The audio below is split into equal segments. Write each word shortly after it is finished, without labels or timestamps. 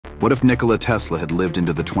What if Nikola Tesla had lived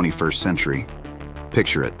into the 21st century?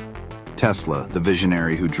 Picture it. Tesla, the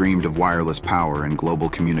visionary who dreamed of wireless power and global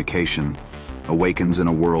communication, awakens in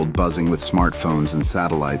a world buzzing with smartphones and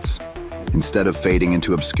satellites. Instead of fading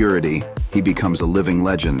into obscurity, he becomes a living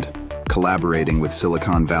legend, collaborating with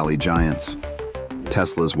Silicon Valley giants.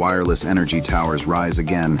 Tesla's wireless energy towers rise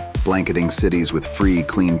again, blanketing cities with free,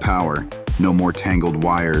 clean power. No more tangled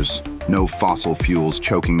wires, no fossil fuels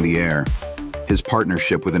choking the air. His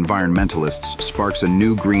partnership with environmentalists sparks a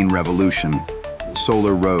new green revolution.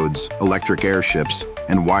 Solar roads, electric airships,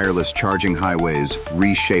 and wireless charging highways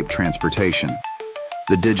reshape transportation.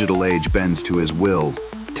 The digital age bends to his will.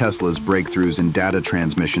 Tesla's breakthroughs in data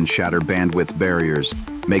transmission shatter bandwidth barriers,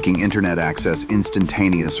 making internet access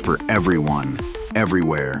instantaneous for everyone,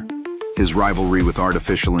 everywhere. His rivalry with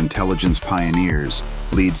artificial intelligence pioneers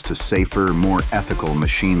leads to safer, more ethical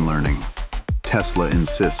machine learning. Tesla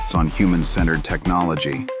insists on human-centered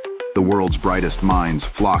technology. The world's brightest minds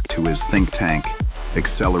flock to his think tank,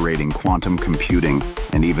 accelerating quantum computing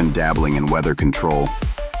and even dabbling in weather control.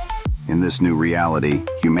 In this new reality,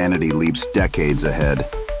 humanity leaps decades ahead.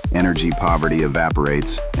 Energy poverty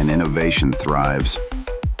evaporates and innovation thrives.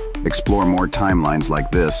 Explore more timelines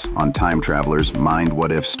like this on Time Traveler's Mind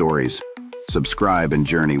What If Stories. Subscribe and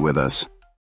journey with us.